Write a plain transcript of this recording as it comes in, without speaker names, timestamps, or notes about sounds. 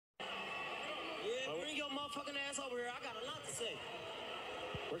Bring your motherfucking ass over here. I got a lot to say.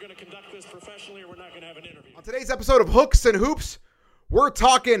 We're going to conduct this professionally or we're not going to have an interview. On today's episode of Hooks and Hoops, we're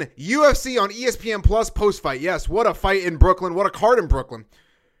talking UFC on ESPN Plus post-fight. Yes, what a fight in Brooklyn. What a card in Brooklyn.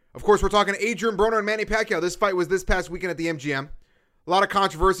 Of course, we're talking Adrian Broner and Manny Pacquiao. This fight was this past weekend at the MGM. A lot of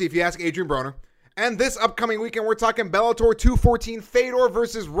controversy if you ask Adrian Broner. And this upcoming weekend, we're talking Bellator 214, Fedor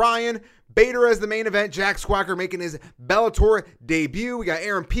versus Ryan Bader as the main event. Jack Squacker making his Bellator debut. We got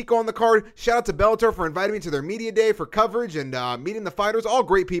Aaron Pico on the card. Shout out to Bellator for inviting me to their media day for coverage and meeting the fighters. All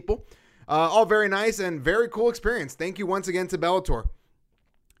great people. All very nice and very cool experience. Thank you once again to Bellator.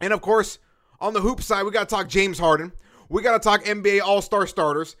 And of course, on the hoop side, we got to talk James Harden. We got to talk NBA All-Star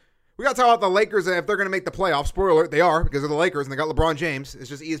starters. We got to talk about the Lakers and if they're going to make the playoffs. Spoiler alert, they are because they're the Lakers and they got LeBron James. It's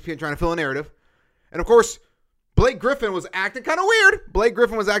just ESPN trying to fill a narrative. And of course, Blake Griffin was acting kind of weird. Blake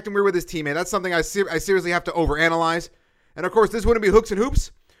Griffin was acting weird with his teammate. That's something I seriously have to overanalyze. And of course, this wouldn't be Hooks and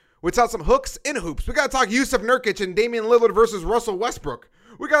Hoops without some hooks in hoops. We got to talk Yusuf Nurkic and Damian Lillard versus Russell Westbrook.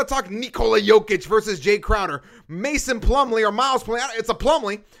 We got to talk Nikola Jokic versus Jay Crowder. Mason Plumlee or Miles Plumlee. It's a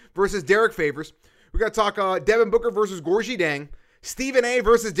Plumlee versus Derek Favors. We got to talk Devin Booker versus Gorgie Dang. Stephen A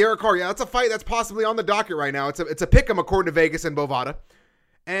versus Derek Carr. Yeah, that's a fight that's possibly on the docket right now. It's a pick 'em according to Vegas and Bovada.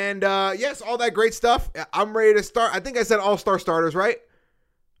 And yes, all that great stuff. I'm ready to start. I think I said all-star starters, right?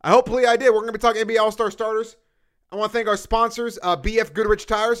 Hopefully I did. We're going to be talking NBA all-star starters. I want to thank our sponsors, BF Goodrich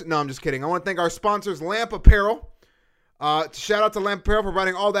Tires. No, I'm just kidding. I want to thank our sponsors, Lamp Apparel. Shout out to Lamp Apparel for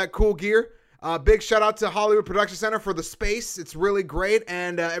providing all that cool gear. Big shout out to Hollywood Production Center for the space. It's really great.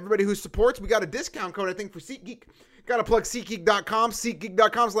 And everybody who supports, we got a discount code, I think, for SeatGeek. Got to plug SeatGeek.com,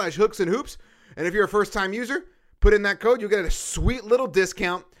 SeatGeek.com/hooks-and-hoops. And if you're a first-time user, put in that code. You'll get a sweet little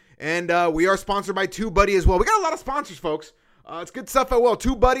discount. And we are sponsored by TubeBuddy as well. We got a lot of sponsors, folks. It's good stuff as well.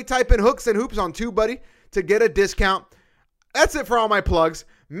 TubeBuddy, type in Hooks and Hoops on TubeBuddy to get a discount. That's it for all my plugs.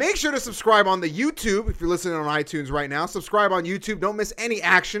 Make sure to subscribe on the YouTube if you're listening on iTunes right now. Subscribe on YouTube. Don't miss any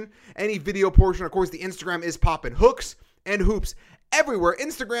action, any video portion. Of course, the Instagram is popping. Hooks and Hoops everywhere.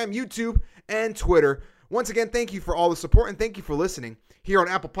 Instagram, YouTube, and Twitter. Once again, thank you for all the support and thank you for listening here on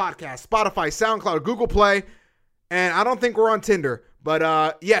Apple Podcasts, Spotify, SoundCloud, Google Play. And I don't think we're on Tinder.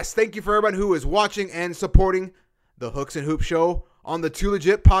 But yes, thank you for everyone who is watching and supporting the Hooks and Hoops show on the Too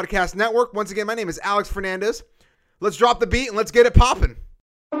Legit Podcast Network. Once again, my name is Alex Fernandez. Let's drop the beat and let's get it popping.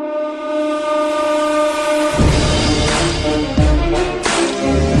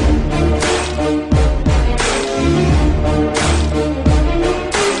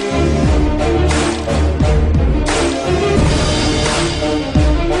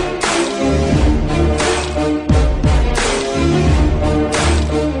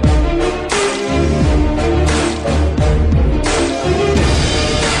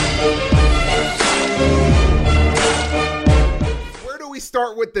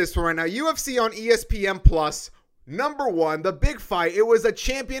 Start with this one right now. UFC on ESPN Plus, number one, the big fight. It was a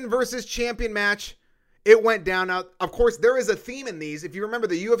champion versus champion match. It went down. Now, of course, there is a theme in these. If you remember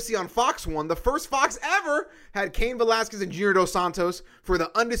the UFC on Fox one, the first Fox ever had Cain Velasquez and Junior Dos Santos for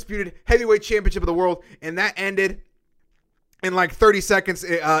the undisputed heavyweight championship of the world, and that ended in like 30 seconds.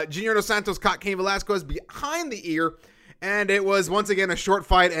 Junior Dos Santos caught Cain Velasquez behind the ear, and it was once again a short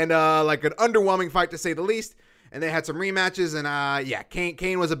fight and like an underwhelming fight to say the least. And they had some rematches, and yeah,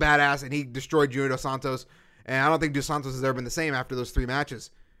 Cain was a badass, and he destroyed Junior Dos Santos. And I don't think Dos Santos has ever been the same after those three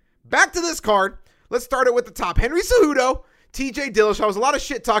matches. Back to this card. Let's start it with the top. Henry Cejudo, TJ Dillashaw. There was a lot of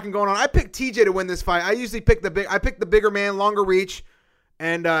shit talking going on. I picked TJ to win this fight. I usually pick I picked the bigger man, longer reach,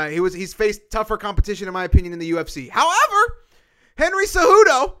 and he's faced tougher competition in my opinion in the UFC. However, Henry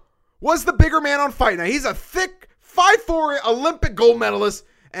Cejudo was the bigger man on Fight Night. He's a thick 5'4" Olympic gold medalist.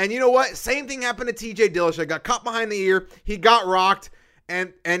 And you know what? Same thing happened to TJ Dillashaw. Got caught behind the ear. He got rocked.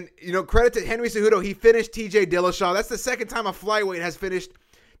 And you know, credit to Henry Cejudo. He finished TJ Dillashaw. That's the second time a flyweight has finished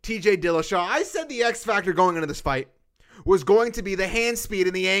TJ Dillashaw. I said the X factor going into this fight was going to be the hand speed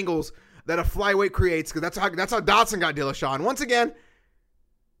and the angles that a flyweight creates, because that's how Dodson got Dillashaw. And once again,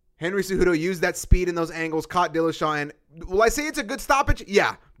 Henry Cejudo used that speed and those angles, caught Dillashaw. And will I say it's a good stoppage?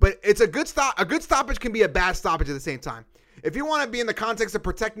 Yeah, but it's a good stop. A good stoppage can be a bad stoppage at the same time. If you want to be in the context of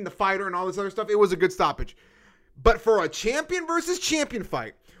protecting the fighter and all this other stuff, it was a good stoppage. But for a champion versus champion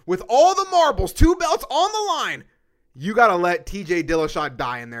fight, with all the marbles, 2 belts on the line, you got to let TJ Dillashaw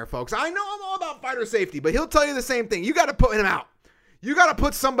die in there, folks. I know I'm all about fighter safety, but he'll tell you the same thing. You got to put him out. You got to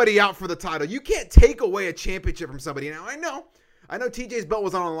put somebody out for the title. You can't take away a championship from somebody. Now, I know TJ's belt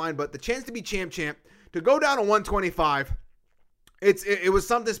was on the line, but the chance to be champ, to go down to 125, it was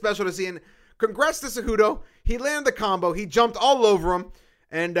something special to see. And congrats to Cejudo. He landed the combo. He jumped all over him.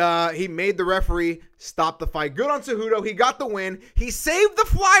 And he made the referee stop the fight. Good on Cejudo. He got the win. He saved the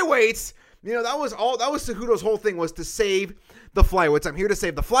flyweights You know, that was Cejudo's whole thing, was to save the flyweights. I'm here to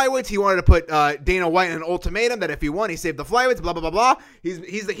save the flyweights. He wanted to put Dana White in an ultimatum that if he won, he saved the flyweights, blah, blah, blah, blah.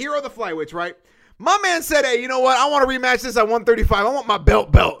 He's the hero of the flyweights, right? My man said, hey, you know what? I want to rematch this at 135. I want my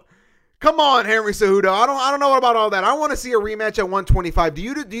belt. Come on, Henry Cejudo. I don't know about all that. I want to see a rematch at 125. Do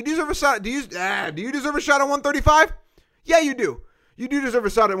you deserve a shot? Do you deserve a shot at 135? Yeah, you do. You do deserve a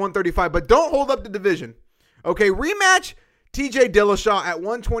shot at 135, but don't hold up the division. Okay, rematch TJ Dillashaw at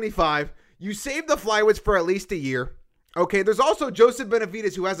 125. You save the flyweights for at least a year. Okay, there's also Joseph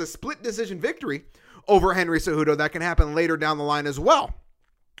Benavidez, who has a split decision victory over Henry Cejudo. That can happen later down the line as well.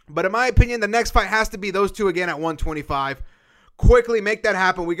 But in my opinion, the next fight has to be those two again at 125. Quickly make that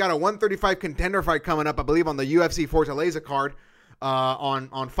happen. We got a 135 contender fight coming up, I believe, on the UFC Fortaleza card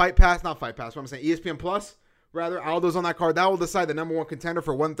on Fight Pass. Not Fight Pass, what I'm saying, ESPN Plus, rather. Aldo's on that card. That will decide the number one contender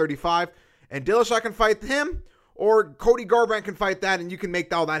for 135. And Dillashaw can fight him, or Cody Garbrandt can fight that, and you can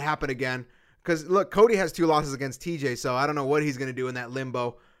make all that happen again. Because, look, Cody has 2 losses against TJ, so I don't know what he's going to do in that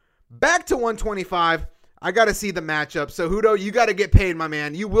limbo. Back to 125. I got to see the matchup. Cejudo, you got to get paid, my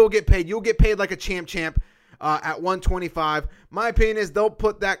man. You will get paid. You'll get paid like a champ at 125. My opinion is they'll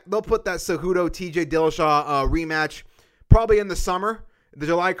put that Cejudo TJ Dillashaw rematch probably in the summer, the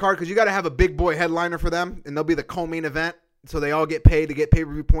July card, because you got to have a big boy headliner for them, and they'll be the co-main event, so they all get paid to get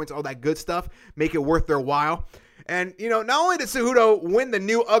pay-per-view points, all that good stuff, make it worth their while. And, you know, not only did Cejudo win the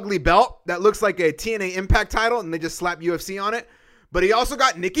new ugly belt that looks like a TNA Impact title, and they just slapped UFC on it, but he also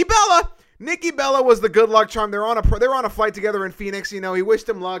got Nikki Bella. Nikki Bella was the good luck charm. They're on a flight together in Phoenix. You know, he wished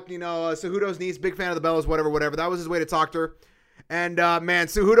him luck. You know, Cejudo's niece, big fan of the Bellas, whatever. That was his way to talk to her. And, man,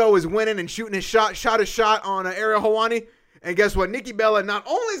 Cejudo was winning and shooting his shot on Ariel Helwani. And guess what? Nikki Bella not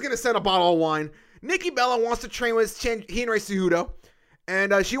only is going to send a bottle of wine, Nikki Bella wants to train with Henry Cejudo.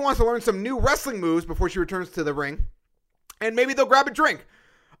 And she wants to learn some new wrestling moves before she returns to the ring. And maybe they'll grab a drink.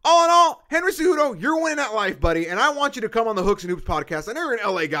 All in all, Henry Cejudo, you're winning at life, buddy. And I want you to come on the Hooks and Hoops podcast. I know you're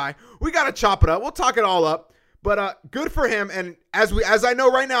an LA guy. We got to chop it up. We'll talk it all up. But good for him. And as I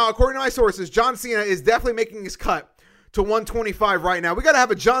know right now, according to my sources, John Cena is definitely making his cut to 125 right now. We got to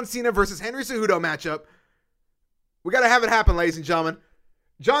have a John Cena versus Henry Cejudo matchup. We got to have it happen, ladies and gentlemen.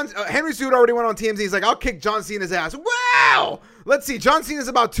 Henry Cejudo already went on TMZ. He's like, I'll kick John Cena's ass. Wow! Let's see. John Cena's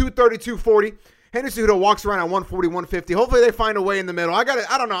about 230, 240. Henry Cejudo walks around at 140, 150. Hopefully they find a way in the middle. I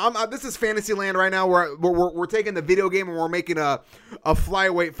don't know. This is fantasy land right now. We're taking the video game and we're making a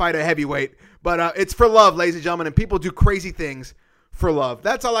flyweight fight a heavyweight. But it's for love, ladies and gentlemen. And people do crazy things for love.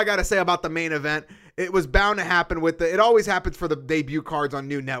 That's all I got to say about the main event. It was bound to happen it always happens for the debut cards on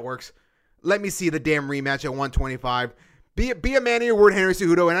new networks. Let me see the damn rematch at 125. Be a man of your word, Henry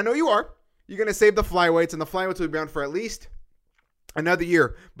Cejudo. And I know you are. You're going to save the flyweights. And the flyweights will be bound for at least another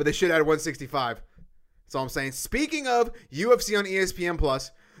year, but they should add 165. That's all I'm saying. Speaking of UFC on ESPN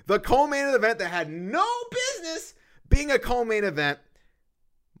Plus, the co-main event that had no business being a co-main event,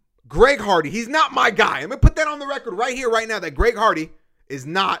 Greg Hardy. He's not my guy. I'm going to put that on the record right here, right now, that Greg Hardy is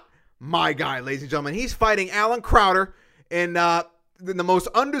not my guy, ladies and gentlemen. He's fighting Alan Crowder in the most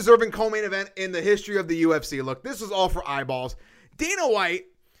undeserving co-main event in the history of the UFC. Look, this was all for eyeballs. Dana White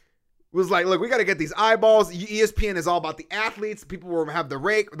was like, look, we got to get these eyeballs. ESPN is all about the athletes. People will have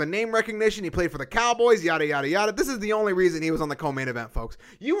the name recognition. He played for the Cowboys, yada, yada, yada. This is the only reason he was on the co-main event, folks.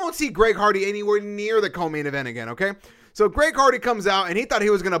 You won't see Greg Hardy anywhere near the co-main event again, okay? So Greg Hardy comes out, and he thought he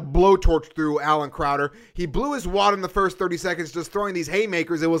was going to blowtorch through Alan Crowder. He blew his wad in the first 30 seconds just throwing these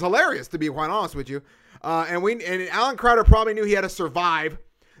haymakers. It was hilarious, to be quite honest with you. And Alan Crowder probably knew he had to survive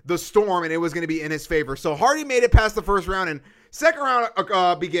the storm, and it was going to be in his favor. So Hardy made it past the first round, and second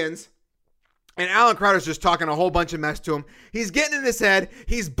round begins. And Alan Crowder's just talking a whole bunch of mess to him. He's getting in his head.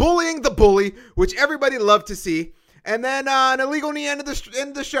 He's bullying the bully, which everybody loved to see. And then an illegal knee ended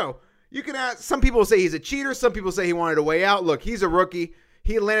the show. You can ask, some people say he's a cheater. Some people say he wanted a way out. Look, he's a rookie.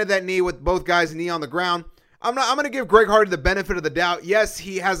 He landed that knee with both guys' knee on the ground. I'm going to give Greg Hardy the benefit of the doubt. Yes,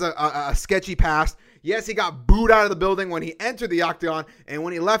 he has a sketchy past. Yes, he got booed out of the building when he entered the octagon and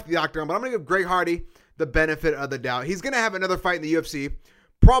when he left the octagon. But I'm going to give Greg Hardy the benefit of the doubt. He's going to have another fight in the UFC.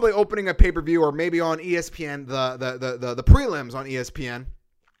 Probably opening a pay-per-view or maybe on ESPN, the prelims on ESPN.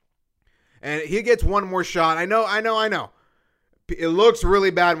 And he gets one more shot. I know. It looks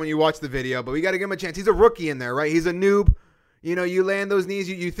really bad when you watch the video, but we got to give him a chance. He's a rookie in there, right? He's a noob. You know, you land those knees.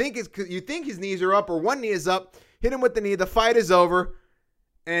 You think his knees are up or one knee is up. Hit him with the knee. The fight is over.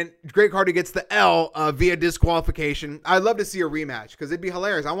 And Greg Hardy gets the L via disqualification. I'd love to see a rematch because it'd be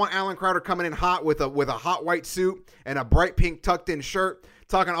hilarious. I want Alan Crowder coming in hot with a hot white suit and a bright pink tucked in shirt,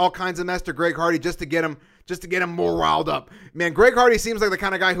 talking all kinds of mess to Greg Hardy just to get him more riled up. Man, Greg Hardy seems like the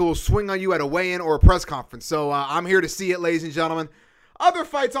kind of guy who will swing on you at a weigh-in or a press conference. So I'm here to see it, ladies and gentlemen. Other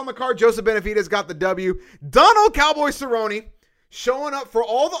fights on the card, Joseph Benavidez got the W. Donald Cowboy Cerrone showing up for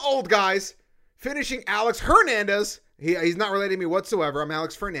all the old guys, finishing Alex Hernandez. He's not related to me whatsoever. I'm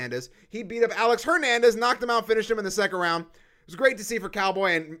Alex Fernandez. He beat up Alex Hernandez, knocked him out, finished him in the second round. It was great to see for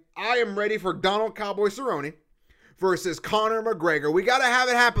Cowboy, and I am ready for Donald Cowboy Cerrone versus Conor McGregor. We got to have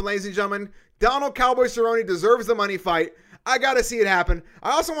it happen, ladies and gentlemen. Donald Cowboy Cerrone deserves the money fight. I got to see it happen.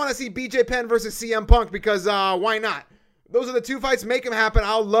 I also want to see BJ Penn versus CM Punk because why not? Those are the two fights. Make them happen.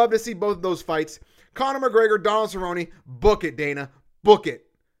 I'll love to see both of those fights. Conor McGregor, Donald Cerrone. Book it, Dana. Book it.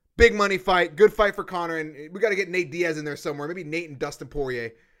 Big money fight. Good fight for Conor. And we got to get Nate Diaz in there somewhere. Maybe Nate and Dustin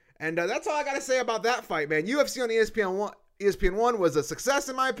Poirier. And that's all I got to say about that fight, man. UFC on ESPN1 was a success,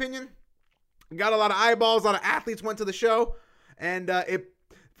 in my opinion. Got a lot of eyeballs. A lot of athletes went to the show. And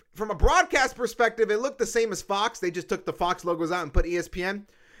from a broadcast perspective, it looked the same as Fox. They just took the Fox logos out and put ESPN.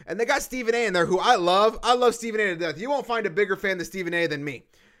 And they got Stephen A in there, who I love. I love Stephen A to death. You won't find a bigger fan than Stephen A than me.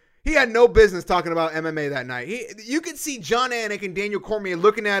 He had no business talking about MMA that night. You could see John Anik and Daniel Cormier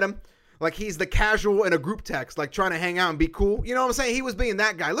looking at him like he's the casual in a group text, like trying to hang out and be cool. You know what I'm saying? He was being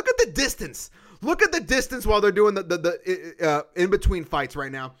that guy. Look at the distance. Look at the distance while they're doing the in-between fights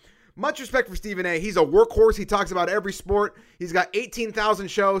right now. Much respect for Stephen A. He's a workhorse. He talks about every sport. He's got 18,000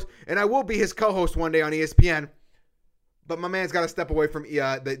 shows, and I will be his co-host one day on ESPN. But my man's got to step away from the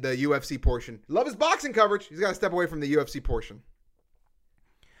UFC portion. Love his boxing coverage. He's got to step away from the UFC portion.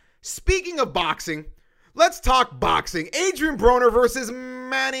 Speaking of boxing, let's talk boxing. Adrian Broner versus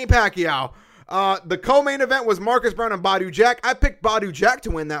Manny Pacquiao. The co-main event was Marcus Brown and Badou Jack. I picked Badou Jack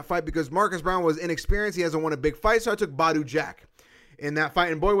to win that fight because Marcus Brown was inexperienced. He hasn't won a big fight, so I took Badou Jack in that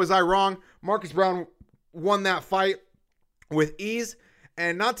fight. And boy, was I wrong. Marcus Brown won that fight with ease.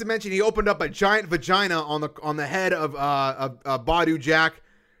 And not to mention, he opened up a giant vagina on the head of Badou Jack.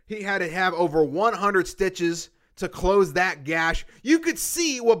 He had to have over 100 stitches to close that gash. You could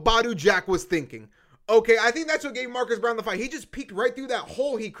see what Badou Jack was thinking. Okay, I think that's what gave Marcus Brown the fight. He just peeked right through that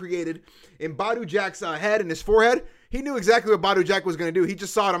hole he created in Badou Jack's head and his forehead. He knew exactly what Badou Jack was going to do. He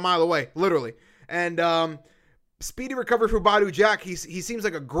just saw it a mile away, literally. And speedy recovery for Badou Jack. He seems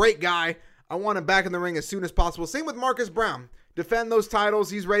like a great guy. I want him back in the ring as soon as possible. Same with Marcus Brown. Defend those titles.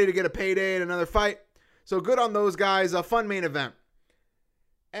 He's ready to get a payday in another fight. So good on those guys. A fun main event.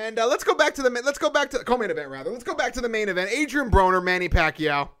 And let's go back to the co-main event rather. Let's go back to the main event. Adrian Broner, Manny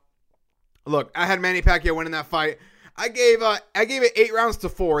Pacquiao. Look, I had Manny Pacquiao winning that fight. I gave it 8 rounds to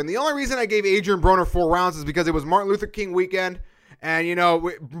 4, and the only reason I gave Adrian Broner 4 rounds is because it was Martin Luther King weekend, and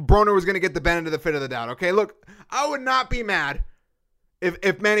Broner was going to get the benefit of the fit of the doubt. Okay, look, I would not be mad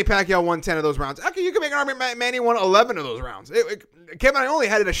if Manny Pacquiao won 10 of those rounds. Okay, you can make an argument Manny won 11 of those rounds. Kevin Ione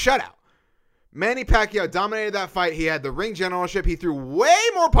had it a shutout. Manny Pacquiao dominated that fight. He had the ring generalship. He threw way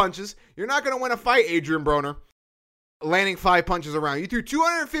more punches. You're not going to win a fight, Adrian Broner, landing 5 punches around. You threw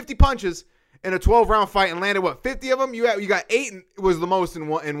 250 punches in a 12-round fight and landed, 50 of them? You got 8, and it was the most in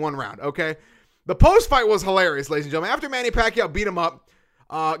one round, okay? The post-fight was hilarious, ladies and gentlemen. After Manny Pacquiao beat him up,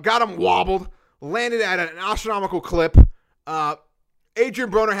 got him wobbled, landed at an astronomical clip,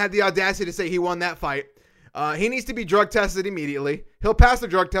 Adrian Broner had the audacity to say he won that fight. He needs to be drug tested immediately. He'll pass the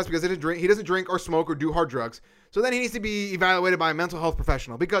drug test because he doesn't drink or smoke or do hard drugs. So then he needs to be evaluated by a mental health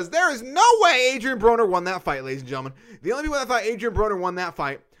professional because there is no way Adrian Broner won that fight, ladies and gentlemen. The only people that thought Adrian Broner won that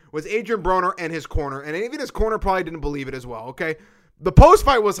fight was Adrian Broner and his corner, and even his corner probably didn't believe it as well, okay? The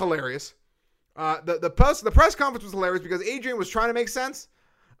post-fight was hilarious. The press conference was hilarious because Adrian was trying to make sense,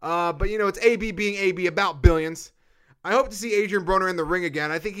 but, it's AB being AB about billions. I hope to see Adrian Broner in the ring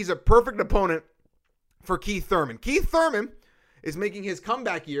again. I think he's a perfect opponent for Keith Thurman. Keith Thurman is making his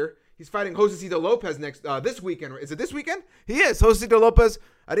comeback year. He's fighting Josecito Lopez this weekend. Is it this weekend? He is. Josecito Lopez.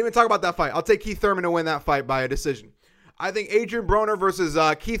 I didn't even talk about that fight. I'll take Keith Thurman to win that fight by a decision. I think Adrian Broner versus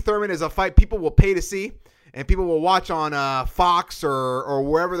Keith Thurman is a fight people will pay to see, and people will watch on Fox or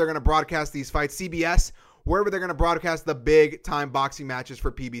wherever they're going to broadcast these fights, CBS, wherever they're going to broadcast the big-time boxing matches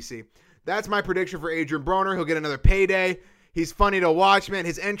for PBC. That's my prediction for Adrian Broner. He'll get another payday. He's funny to watch, man.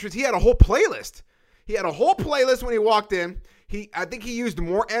 His entrance, he had a whole playlist. When he walked in. I think he used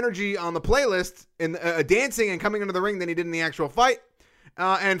more energy on the playlist in dancing and coming into the ring than he did in the actual fight.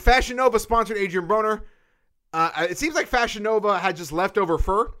 And Fashion Nova sponsored Adrian Broner. It seems like Fashion Nova had just leftover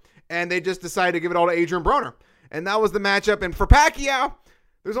fur, and they just decided to give it all to Adrian Broner. And that was the matchup. And for Pacquiao,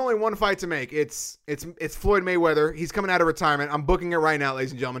 there's only one fight to make. It's Floyd Mayweather. He's coming out of retirement. I'm booking it right now,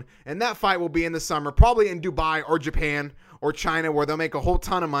 ladies and gentlemen. And that fight will be in the summer, probably in Dubai or Japan or China, where they'll make a whole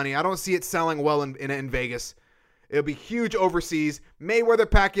ton of money. I don't see it selling well in Vegas. It'll be huge overseas. Mayweather,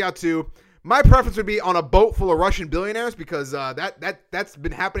 Pacquiao too. My preference would be on a boat full of Russian billionaires because that's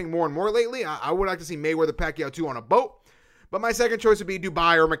been happening more and more lately. I would like to see Mayweather, Pacquiao too on a boat. But my second choice would be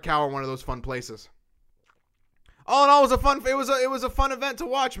Dubai or Macau, or one of those fun places. All in all, it was a fun event to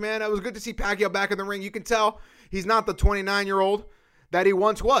watch, man. It was good to see Pacquiao back in the ring. You can tell he's not the 29-year-old that he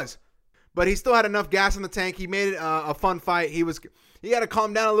once was, but he still had enough gas in the tank. He made it a fun fight. He had to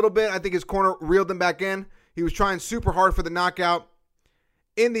calm down a little bit. I think his corner reeled him back in. He was trying super hard for the knockout.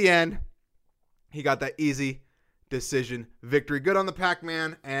 In the end, he got that easy decision victory. Good on the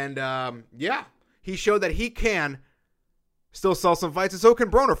Pac-Man. And yeah, he showed that he can still sell some fights. And so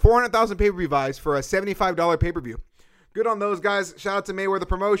can Broner. 400,000 pay-per-view buys for a $75 pay-per-view. Good on those guys. Shout out to Mayweather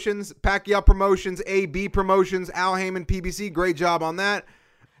Promotions, Pacquiao Promotions, AB Promotions, Al Heyman PBC. Great job on that.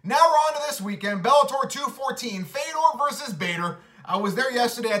 Now we're on to this weekend. Bellator 214, Fedor versus Bader. I was there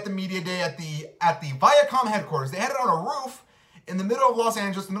yesterday at the media day at the Viacom headquarters. They had it on a roof in the middle of Los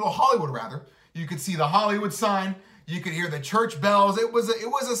Angeles, in the middle of Hollywood, rather. You could see the Hollywood sign. You could hear the church bells. It was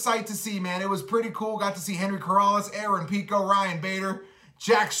a sight to see, man. It was pretty cool. Got to see Henry Corrales, Aaron Pico, Ryan Bader,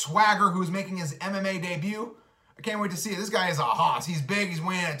 Jack Swagger, who's making his MMA debut. I can't wait to see it. This guy is a hoss. He's big. He's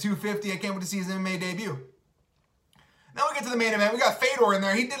weighing at 250. I can't wait to see his MMA debut. Now we get to the main event. We got Fedor in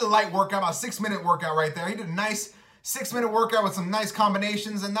there. He did a light workout, about a 6-minute workout right there. He did a nice 6-minute workout with some nice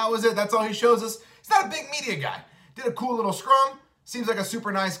combinations, and that was it. That's all he shows us. He's not a big media guy. Did a cool little scrum. Seems like a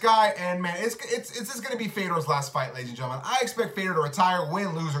super nice guy, and man, it's just going to be Fedor's last fight, ladies and gentlemen. I expect Fedor to retire,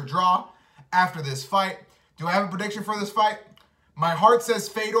 win, lose, or draw after this fight. Do I have a prediction for this fight? My heart says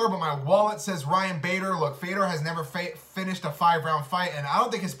Fedor, but my wallet says Ryan Bader. Look, Fedor has never finished a 5-round fight, and I don't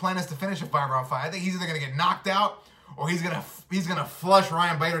think his plan is to finish a 5-round fight. I think he's either going to get knocked out or he's gonna flush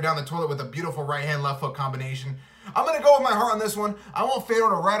Ryan Bader down the toilet with a beautiful right hand, left hook combination. I'm gonna go with my heart on this one. I want Fedor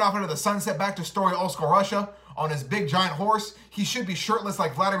to ride off into the sunset back to Story Oskar, Russia on his big giant horse. He should be shirtless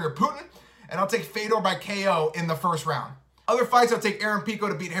like Vladimir Putin, and I'll take Fedor by KO in the first round. Other fights, I'll take Aaron Pico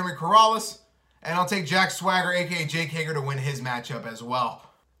to beat Henry Corrales, and I'll take Jack Swagger, aka Jake Hager, to win his matchup as well.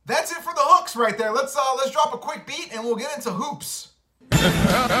 That's it for the hooks right there. Let's drop a quick beat and we'll get into hoops.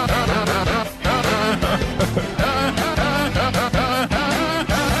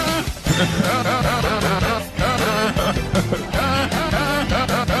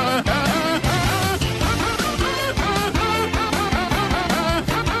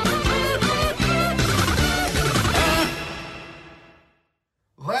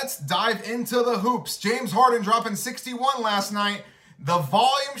 Let's dive into the hoops. James Harden dropping 61 last night. The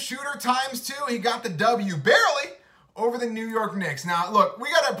volume shooter ×2. He got the W barely over the New York Knicks. Now, look, we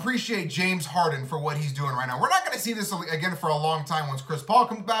got to appreciate James Harden for what he's doing right now. We're not going to see this again for a long time once Chris Paul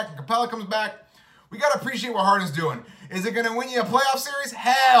comes back and Capella comes back. We got to appreciate what Harden's doing. Is it going to win you a playoff series?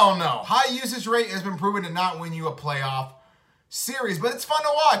 Hell no. High usage rate has been proven to not win you a playoff series, but it's fun to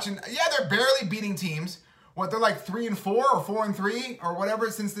watch. And yeah, they're barely beating teams. What, they're like 3-4 or 4-3 or whatever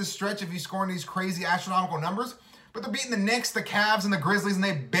since this stretch if he's scoring these crazy astronomical numbers. But they're beating the Knicks, the Cavs, and the Grizzlies, and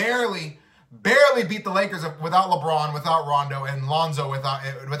they barely beat the Lakers without LeBron, without Rondo, and Lonzo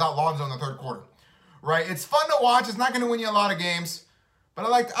without Lonzo in the third quarter. Right? It's fun to watch. It's not going to win you a lot of games, but I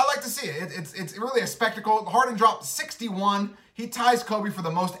like to see it. It's really a spectacle. Harden dropped 61. He ties Kobe for the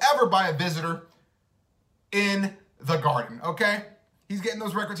most ever by a visitor in the Garden. Okay? He's getting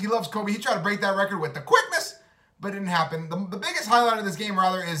those records. He loves Kobe. He tried to break that record with the quickness, but it didn't happen. The biggest highlight of this game,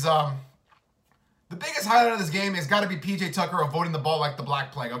 rather, is the biggest highlight of this game has got to be PJ Tucker avoiding the ball like the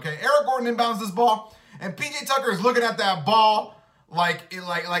Black Plague. Okay, Eric Gordon inbounds this ball, and PJ Tucker is looking at that ball like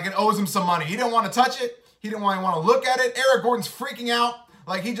it owes him some money. He didn't want to touch it. He didn't want to look at it. Eric Gordon's freaking out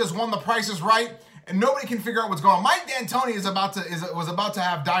like he just won the Price is Right, and nobody can figure out what's going on. Mike D'Antoni was about to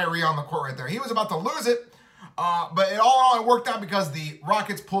have diarrhea on the court right there. He was about to lose it. But it worked out because the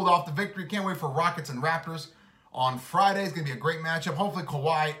Rockets pulled off the victory. Can't wait for Rockets and Raptors on Friday. It's going to be a great matchup. Hopefully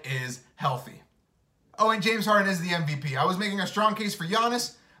Kawhi is healthy. Oh, and James Harden is the MVP. I was making a strong case for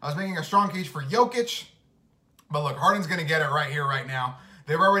Giannis. I was making a strong case for Jokic. But look, Harden's going to get it right here, right now.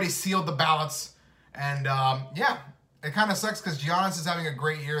 They've already sealed the ballots. And yeah, it kind of sucks because Giannis is having a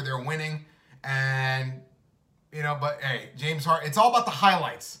great year. They're winning. And, but hey, James Harden, it's all about the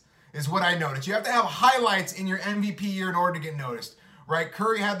highlights. Is what I noticed. You have to have highlights in your MVP year in order to get noticed, right?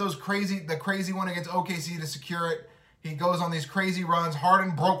 Curry had the crazy one against OKC to secure it. He goes on these crazy runs.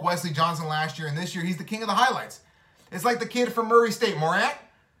 Harden broke Wesley Johnson last year, and this year he's the king of the highlights. It's like the kid from Murray State, Morant.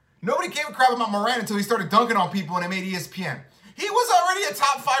 Nobody gave a crap about Morant until he started dunking on people and it made ESPN. He was already a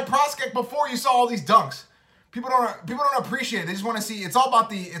top 5 prospect before you saw all these dunks. People don't appreciate it. They just want to see. It's all about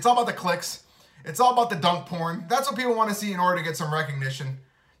the clicks. It's all about the dunk porn. That's what people want to see in order to get some recognition.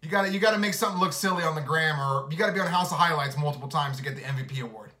 You gotta make something look silly on the gram, or you gotta be on House of Highlights multiple times to get the MVP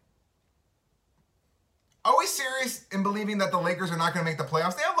award. Are we serious in believing that the Lakers are not gonna make the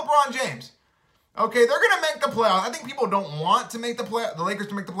playoffs? They have LeBron James. Okay, they're going to make the playoffs. I think people don't want to make the Lakers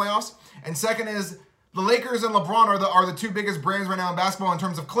to make the playoffs. And second is the Lakers and LeBron are the two biggest brands right now in basketball in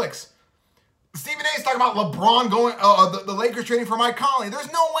terms of clicks. Stephen A is talking about LeBron going, the Lakers trading for Mike Conley.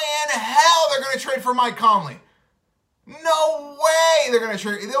 There's no way in hell they're going to trade for Mike Conley. No way they're going to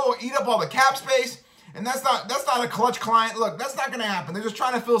trade. They'll eat up all the cap space, and that's not a clutch client. Look, that's not going to happen. They're just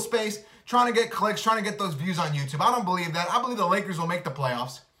trying to fill space, trying to get clicks, trying to get those views on YouTube. I don't believe that. I believe the Lakers will make the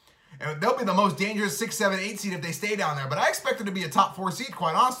playoffs. And they'll be the most dangerous 6, 7, 8 seed if they stay down there. But I expect it to be a top 4 seed,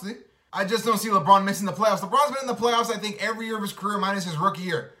 quite honestly. I just don't see LeBron missing the playoffs. LeBron's been in the playoffs, I think, every year of his career minus his rookie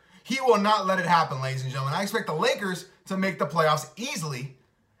year. He will not let it happen, ladies and gentlemen. I expect the Lakers to make the playoffs easily,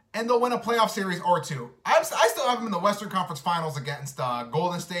 and they'll win a playoff series or two. I still have them in the Western Conference Finals against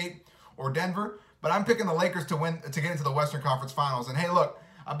Golden State or Denver, but I'm picking the Lakers to get into the Western Conference Finals. And hey, look,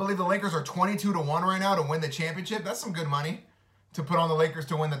 I believe the Lakers are 22-1 right now to win the championship. That's some good money to put on the Lakers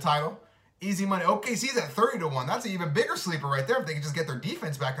to win the title. Easy money. OKC's at 30-1. That's an even bigger sleeper right there if they can just get their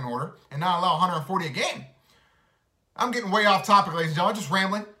defense back in order and not allow 140 a game. I'm getting way off topic, ladies and gentlemen. I'm just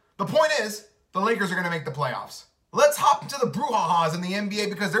rambling. The point is, the Lakers are going to make the playoffs. Let's hop into the brouhahas in the NBA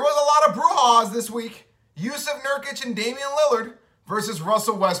because there was a lot of brouhahas this week. Jusuf Nurkic and Damian Lillard versus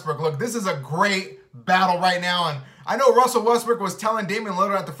Russell Westbrook. Look, this is a great battle right now. And I know Russell Westbrook was telling Damian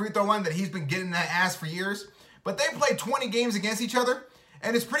Lillard at the free throw line that he's been getting that ass for years. But they played 20 games against each other,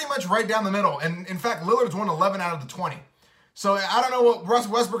 and it's pretty much right down the middle. And in fact, Lillard's won 11 out of the 20. So I don't know what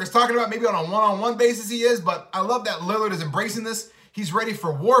Russell Westbrook is talking about. Maybe on a one-on-one basis he is, but I love that Lillard is embracing this. He's ready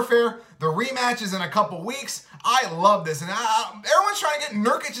for warfare. The rematch is in a couple weeks. I love this. And everyone's trying to get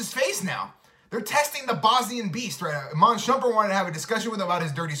Nurkic's face now. They're testing the Bosnian beast right now. Iman Shumpert wanted to have a discussion with him about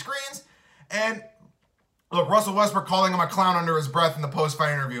his dirty screens. And look, Russell Westbrook calling him a clown under his breath in the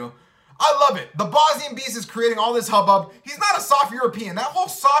post-fight interview. I love it. The Bosnian beast is creating all this hubbub. He's not a soft European. That whole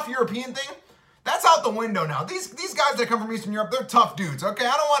soft European thing, that's out the window now. These guys that come from Eastern Europe, they're tough dudes, okay?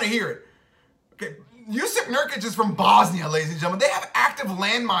 I don't want to hear it. Okay, Jusuf Nurkic is from Bosnia, ladies and gentlemen. They have active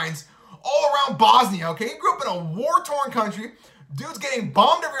landmines all around Bosnia, okay? He grew up in a war-torn country. Dude's getting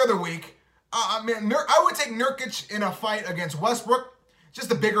bombed every other week. I would take Nurkic in a fight against Westbrook.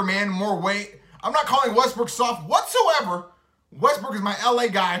 Just a bigger man, more weight. I'm not calling Westbrook soft whatsoever. Westbrook is my LA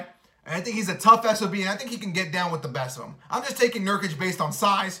guy, and I think he's a tough SOB, and I think he can get down with the best of them. I'm just taking Nurkic based on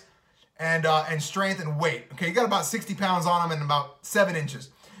size and strength and weight. Okay, he got about 60 pounds on him and about 7 inches.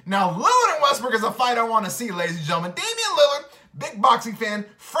 Now, Lillard and Westbrook is a fight I want to see, ladies and gentlemen. Damian Lillard, big boxing fan,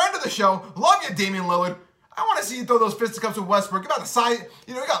 friend of the show. Love you, Damian Lillard. I want to see you throw those fisticuffs with Westbrook. About the size,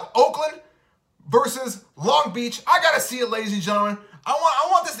 you got Oakland versus Long Beach. I got to see it, ladies and gentlemen. I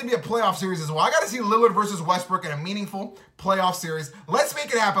want this to be a playoff series as well. I got to see Lillard versus Westbrook in a meaningful playoff series. Let's make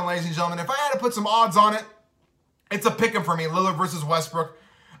it happen, ladies and gentlemen. If I had to put some odds on it, it's a pick 'em for me, Lillard versus Westbrook.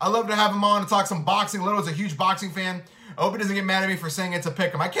 I love to have him on to talk some boxing. Lillard's a huge boxing fan. I hope he doesn't get mad at me for saying it's a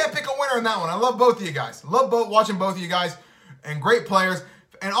pick 'em. I can't pick a winner in that one. I love both of you guys. Love watching both of you guys, and great players.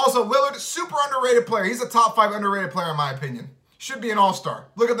 And also, Lillard, super underrated player. He's a top 5 underrated player in my opinion. Should be an all-star.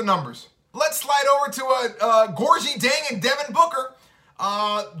 Look at the numbers. Let's slide over to Gorgui Dieng and Devin Booker.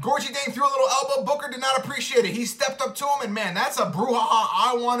 Gorgui Dieng threw a little elbow. Booker did not appreciate it. He stepped up to him, and man, that's a brouhaha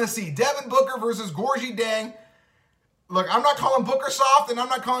I want to see. Devin Booker versus Gorgui Dieng. Look, I'm not calling Booker soft, and I'm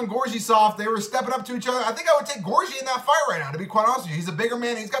not calling Gorgui soft. They were stepping up to each other. I think I would take Gorgui in that fight right now, to be quite honest with you. He's a bigger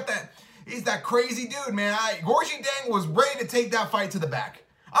man. He's that crazy dude, man. Gorgui Dieng was ready to take that fight to the back.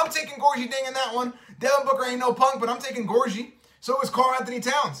 I'm taking Gorgui Dieng in that one. Devin Booker ain't no punk, but I'm taking Gorgui. So was Karl Anthony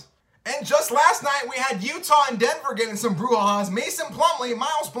Towns. And just last night, we had Utah and Denver getting some brouhahas. Mason Plumlee,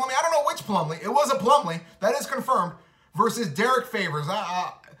 Miles Plumlee, I don't know which Plumlee. It was a Plumlee. That is confirmed. Versus Derek Favors.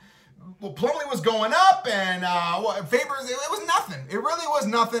 Well, Plumlee was going up, and Favors, it was nothing. It really was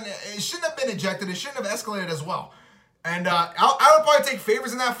nothing. It shouldn't have been ejected. It shouldn't have escalated as well. And I would probably take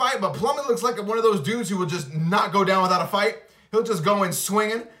Favors in that fight, but Plumlee looks like one of those dudes who will just not go down without a fight. He'll just go in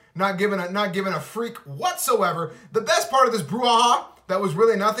swinging, not giving a freak whatsoever. The best part of this brouhaha that was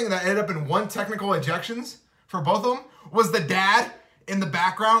really nothing, that ended up in 1 technical ejections for both of them, was the dad in the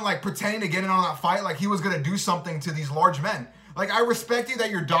background, like pretending to get in on that fight, like he was going to do something to these large men. Like, I respect you that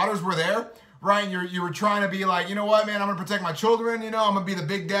your daughters were there, right? And you were trying to be like, you know what, man, I'm going to protect my children, I'm going to be the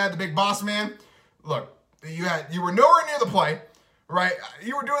big dad, the big boss man. Look, you were nowhere near the play, right?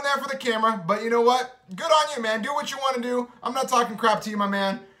 You were doing that for the camera, but you know what? Good on you, man. Do what you want to do. I'm not talking crap to you, my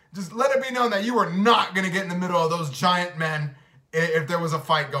man. Just let it be known that you were not going to get in the middle of those giant men if there was a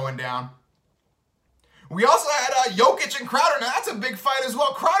fight going down. We also had Jokic and Crowder. Now, that's a big fight as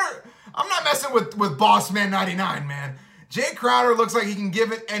well. Crowder, I'm not messing with Boss Man 99, man. Jay Crowder looks like he can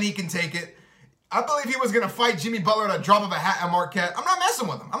give it and he can take it. I believe he was going to fight Jimmy Butler at a drop of a hat at Marquette. I'm not messing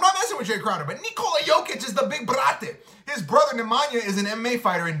with him. I'm not messing with Jay Crowder. But Nikola Jokic is the big brate. His brother Nemanja is an MMA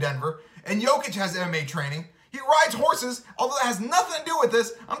fighter in Denver, and Jokic has MMA training. He rides horses, although that has nothing to do with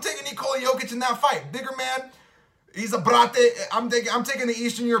this. I'm taking Nikola Jokic in that fight. Bigger man. He's a brate. I'm taking the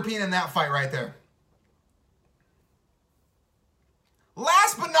Eastern European in that fight right there.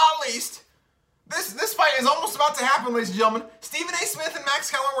 Last but not least, this fight is almost about to happen, ladies and gentlemen. Stephen A. Smith and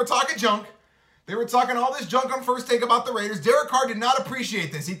Max Kellerman were talking junk. They were talking all this junk on First Take about the Raiders. Derek Carr did not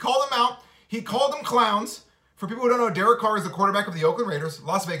appreciate this. He called them out. He called them clowns. For people who don't know, Derek Carr is the quarterback of the Oakland Raiders,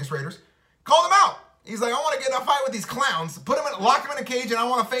 Las Vegas Raiders. Called them out. He's like, I want to get in a fight with these clowns. Lock them in a cage, and I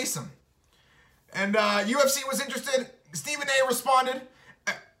want to face them. And UFC was interested. Stephen A. responded.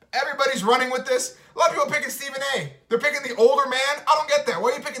 Everybody's running with this. A lot of people picking Stephen A. They're picking the older man. I don't get that.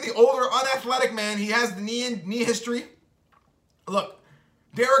 Why are you picking the older, unathletic man? He has the knee history. Look,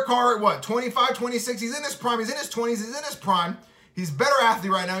 Derek Carr, 25, 26? He's in his prime. He's in his 20s. He's in his prime. He's a better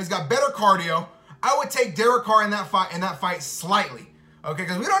athlete right now. He's got better cardio. I would take Derek Carr in that fight slightly. Okay,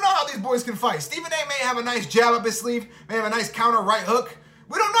 because we don't know how these boys can fight. Stephen A. may have a nice jab up his sleeve. May have a nice counter right hook.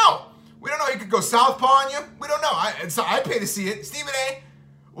 We don't know. We don't know. He could go southpaw on you. We don't know. I'd pay to see it. Stephen A.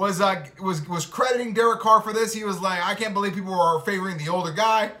 was crediting Derek Carr for this. He was like, I can't believe people are favoring the older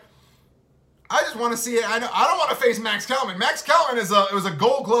guy. I just want to see it. I don't want to face Max Kellerman. Max Kellerman was a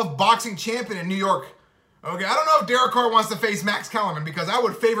Gold Glove boxing champion in New York. Okay, I don't know if Derek Carr wants to face Max Kellerman because I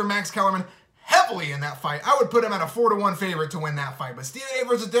would favor Max Kellerman heavily in that fight. I would put him at a 4-1 favorite to win that fight. But Stephen A.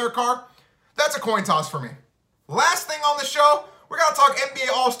 versus Derek Carr, that's a coin toss for me. Last thing on the show, we're going to talk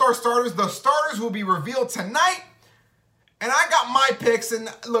NBA All-Star starters. The starters will be revealed tonight. And I got my picks. And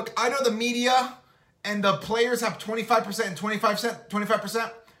look, I know the media and the players have 25% and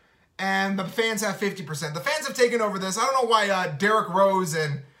 25%. And the fans have 50%. The fans have taken over this. I don't know why Derrick Rose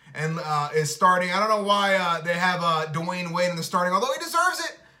is starting. I don't know why they have Dwayne Wade in the starting, although he deserves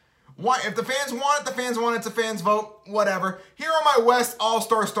it. Why? If the fans want it, the fans want it. It's a fans vote. Whatever. Here are my West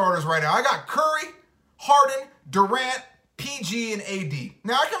All-Star starters right now. I got Curry, Harden, Durant, PG, and AD.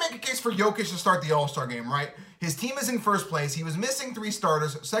 Now, I can make a case for Jokic to start the All-Star game, right? His team is in first place. He was missing 3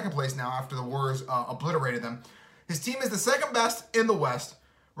 starters, second place now after the Warriors obliterated them. His team is the second best in the West,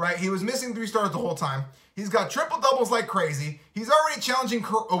 right? He was missing 3 starters the whole time. He's got triple-doubles like crazy. He's already challenging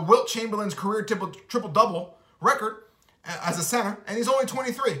Wilt Chamberlain's career triple-double record as a center, and he's only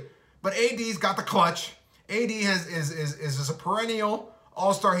 23. But AD's got the clutch. AD is just a perennial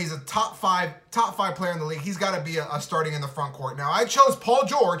all-star. He's a top five player in the league. He's got to be a starting in the front court. Now, I chose Paul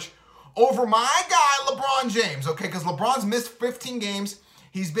George over my guy, LeBron James, okay? Because LeBron's missed 15 games.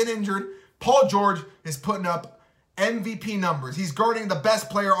 He's been injured. Paul George is putting up MVP numbers. He's guarding the best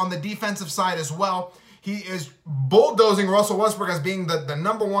player on the defensive side as well. He is bulldozing Russell Westbrook as being the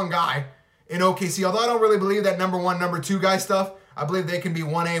number 1 guy in OKC. Although I don't really believe that number 1, number 2 guy stuff. I believe they can be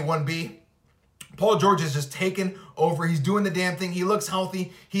 1A, 1B. Paul George is just taking over. He's doing the damn thing. He looks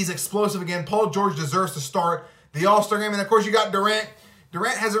healthy. He's explosive again. Paul George deserves to start the All-Star game. And, of course, you got Durant.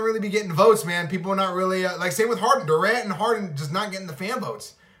 Durant hasn't really been getting votes, man. People are not really, same with Harden. Durant and Harden just not getting the fan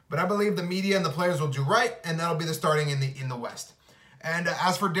votes. But I believe the media and the players will do right, and that'll be the starting in the West. And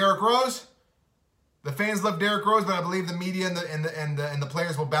as for Derrick Rose, the fans love Derrick Rose, but I believe the media and the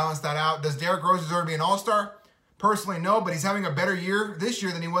players will balance that out. Does Derrick Rose deserve to be an All-Star? Personally, no, but he's having a better year this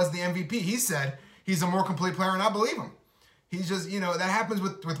year than he was the MVP. He said he's a more complete player, and I believe him. He's just, that happens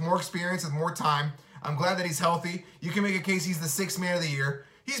with more experience and more time. I'm glad that he's healthy. You can make a case he's the 6th man of the year.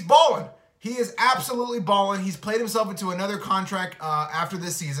 He's balling. He is absolutely balling. He's played himself into another contract after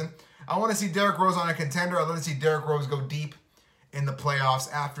this season. I want to see Derrick Rose on a contender. I'd love to see Derrick Rose go deep in the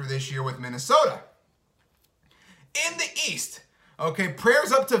playoffs after this year with Minnesota. In the East, okay,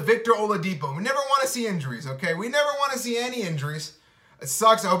 prayers up to Victor Oladipo. We never want to see injuries, okay? We never want to see any injuries. It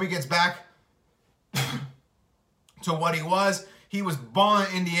sucks. I hope he gets back to what he was. He was balling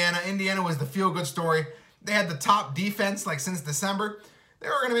in Indiana. Indiana was the feel-good story. They had the top defense since December. They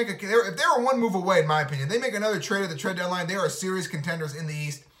were going to if they were 1 move away, in my opinion, they make another trade at the trade deadline. They are serious contenders in the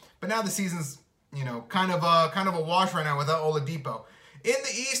East. But now the season's, kind of a wash right now without Oladipo. In the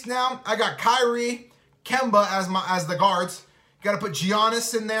East now, I got Kyrie, Kemba as the guards. You got to put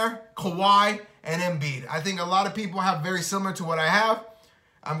Giannis in there, Kawhi, and Embiid. I think a lot of people have very similar to what I have.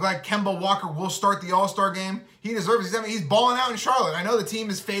 I'm glad Kemba Walker will start the All-Star game. He deserves it. He's balling out in Charlotte. I know the team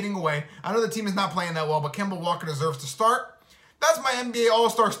is fading away. I know the team is not playing that well, but Kemba Walker deserves to start. That's my NBA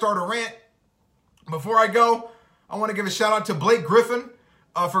All-Star starter rant. Before I go, I want to give a shout-out to Blake Griffin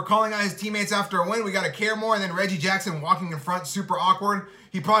for calling out his teammates after a win. We got to care more, and then Reggie Jackson walking in front, super awkward.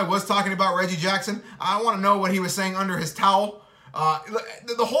 He probably was talking about Reggie Jackson. I want to know what he was saying under his towel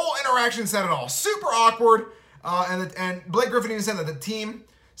The whole interaction said it all. Super awkward. And Blake Griffin even said that the team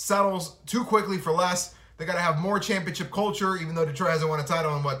settles too quickly for less. They got to have more championship culture, even though Detroit hasn't won a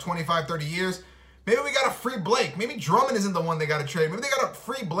title in, 25, 30 years. Maybe we got to free Blake. Maybe Drummond isn't the one they got to trade. Maybe they got to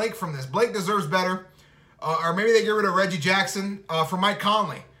free Blake from this. Blake deserves better. Or maybe they get rid of Reggie Jackson for Mike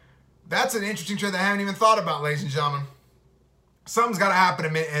Conley. That's an interesting trade that I haven't even thought about, ladies and gentlemen. Something's got to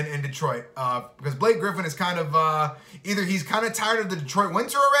happen in Detroit because Blake Griffin is kind of either he's kind of tired of the Detroit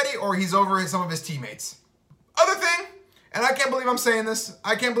winter already or he's over some of his teammates. Other thing, and I can't believe I'm saying this.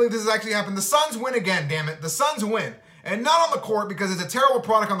 I can't believe this has actually happened. The Suns win again, damn it. The Suns win. And not on the court because it's a terrible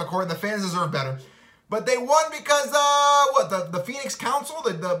product on the court and the fans deserve better. But they won because, the Phoenix Council,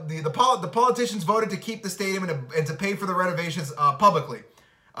 the politicians voted to keep the stadium and to pay for the renovations publicly.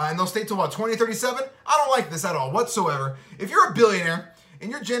 And they'll stay till 2037? I don't like this at all whatsoever. If you're a billionaire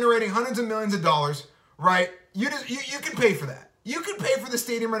and you're generating hundreds of millions of dollars, right, you can pay for that. You can pay for the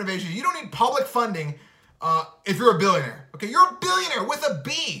stadium renovation. You don't need public funding if you're a billionaire. Okay, you're a billionaire with a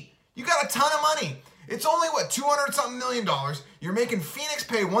B. You got a ton of money. It's only, $200-something million. You're making Phoenix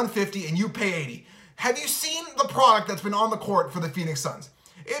pay $150 and you pay $80. Have you seen the product that's been on the court for the Phoenix Suns?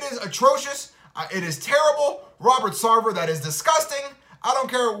 It is atrocious. It is terrible. Robert Sarver, that is disgusting. I don't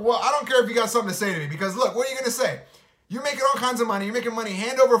care if you got something to say to me because look, what are you going to say? You're making all kinds of money. You're making money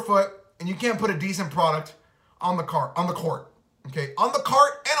hand over foot, and you can't put a decent product on the court. Okay, on the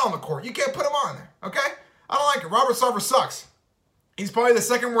cart and on the court. You can't put them on there. Okay, I don't like it. Robert Sarver sucks. He's probably the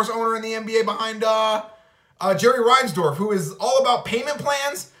second worst owner in the NBA behind Jerry Reinsdorf, who is all about payment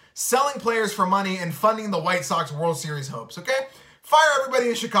plans, selling players for money, and funding the White Sox World Series hopes. Okay. Fire everybody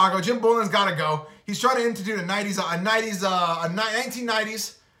in Chicago. Jim Boylen's got to go. He's trying to institute a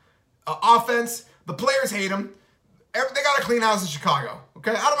 1990s offense. The players hate him. They got a clean house in Chicago.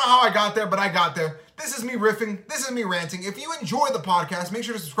 Okay, I don't know how I got there, but I got there. This is me riffing. This is me ranting. If you enjoy the podcast, make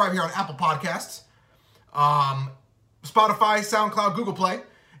sure to subscribe here on Apple Podcasts, Spotify, SoundCloud, Google Play.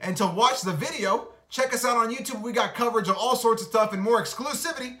 And to watch the video, check us out on YouTube. We got coverage of all sorts of stuff and more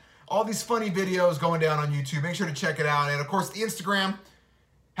exclusivity. All these funny videos going down on YouTube. Make sure to check it out. And, of course, the Instagram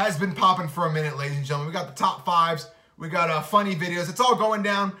has been popping for a minute, ladies and gentlemen. We got the top fives. We got funny videos. It's all going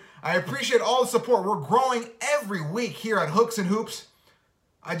down. I appreciate all the support. We're growing every week here at Hooks and Hoops.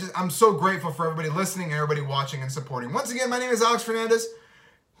 I'm so grateful for everybody listening and everybody watching and supporting. Once again, my name is Alex Fernandez.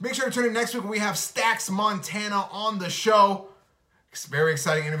 Make sure to tune in next week when we have Stacks Montana on the show. It's a very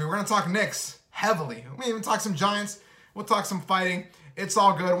exciting interview. We're going to talk Knicks heavily. We may even talk some Giants. We'll talk some fighting. It's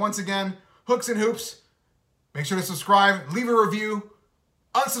all good. Once again, Hooks and Hoops. Make sure to subscribe, leave a review,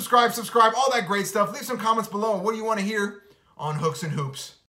 unsubscribe, subscribe, all that great stuff. Leave some comments below on what do you want to hear on Hooks and Hoops.